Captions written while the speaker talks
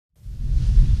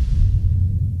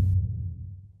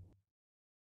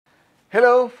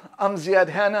Hello, I'm Ziad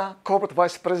Hanna, Corporate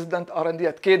Vice President R&D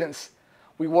at Cadence.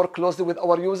 We work closely with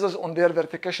our users on their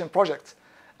verification projects,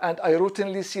 and I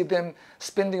routinely see them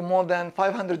spending more than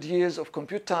 500 years of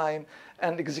compute time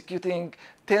and executing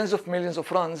tens of millions of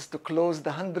runs to close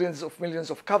the hundreds of millions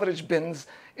of coverage bins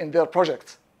in their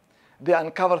projects. They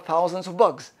uncover thousands of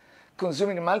bugs,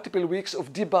 consuming multiple weeks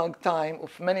of debug time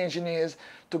of many engineers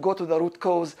to go to the root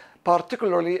cause,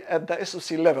 particularly at the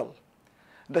SoC level.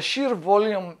 The sheer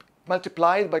volume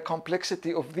multiplied by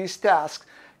complexity of these tasks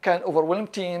can overwhelm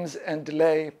teams and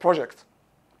delay projects.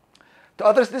 To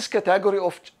address this category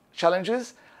of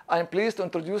challenges, I am pleased to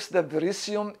introduce the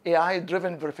Verisium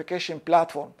AI-Driven Verification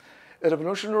Platform, a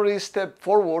revolutionary step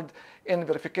forward in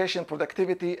verification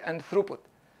productivity and throughput.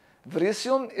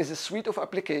 Verisium is a suite of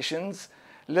applications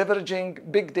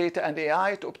leveraging big data and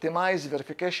AI to optimize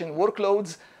verification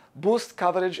workloads, boost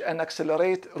coverage, and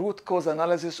accelerate root cause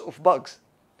analysis of bugs.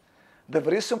 The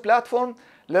Verisium platform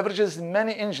leverages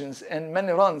many engines and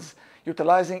many runs,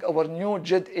 utilizing our new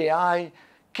JED AI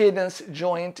Cadence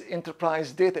Joint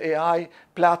Enterprise Data AI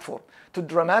platform to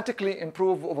dramatically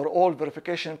improve overall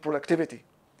verification productivity.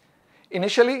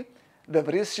 Initially, the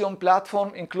Verisium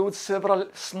platform includes several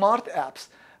smart apps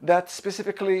that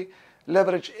specifically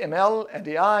leverage ML and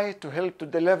AI to help to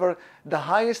deliver the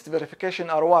highest verification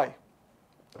ROI.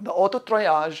 The Auto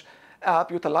Triage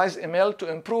app utilizes ML to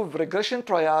improve regression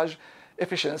triage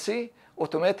efficiency,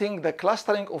 automating the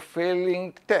clustering of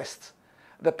failing tests.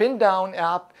 The Pin Down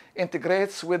app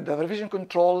integrates with the revision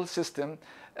control system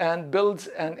and builds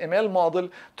an ML model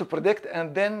to predict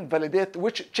and then validate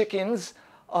which check-ins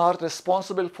are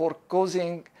responsible for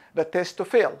causing the test to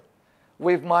fail.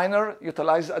 WaveMiner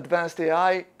utilizes advanced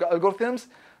AI algorithms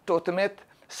to automate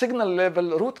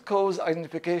signal-level root cause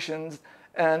identifications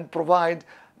and provide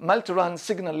multi-run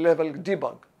signal-level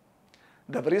debug.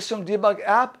 The Verisium Debug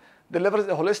app delivers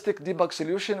a holistic debug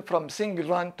solution from single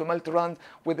run to multi-run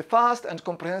with fast and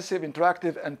comprehensive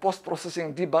interactive and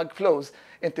post-processing debug flows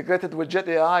integrated with JED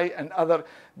AI and other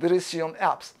Verisium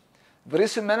apps.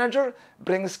 Verisium Manager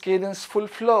brings Cadence full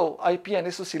flow IP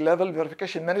and SoC level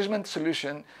verification management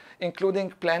solution,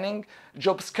 including planning,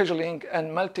 job scheduling,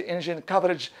 and multi-engine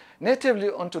coverage natively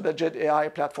onto the JED AI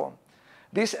platform.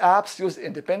 These apps used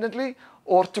independently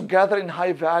or together in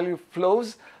high-value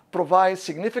flows provide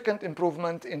significant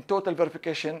improvement in total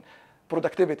verification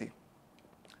productivity.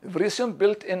 Verisium,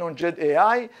 built in on JED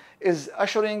AI, is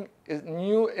ushering a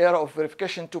new era of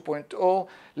verification 2.0,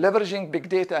 leveraging big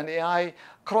data and AI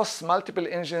across multiple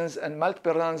engines and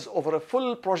multiple runs over a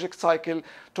full project cycle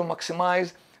to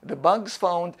maximize the bugs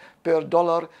found per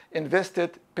dollar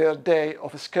invested per day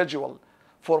of schedule.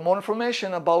 For more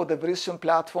information about the Verisium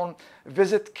platform,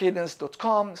 visit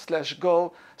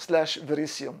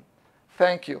cadence.com/go/Verisium.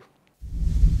 Thank you.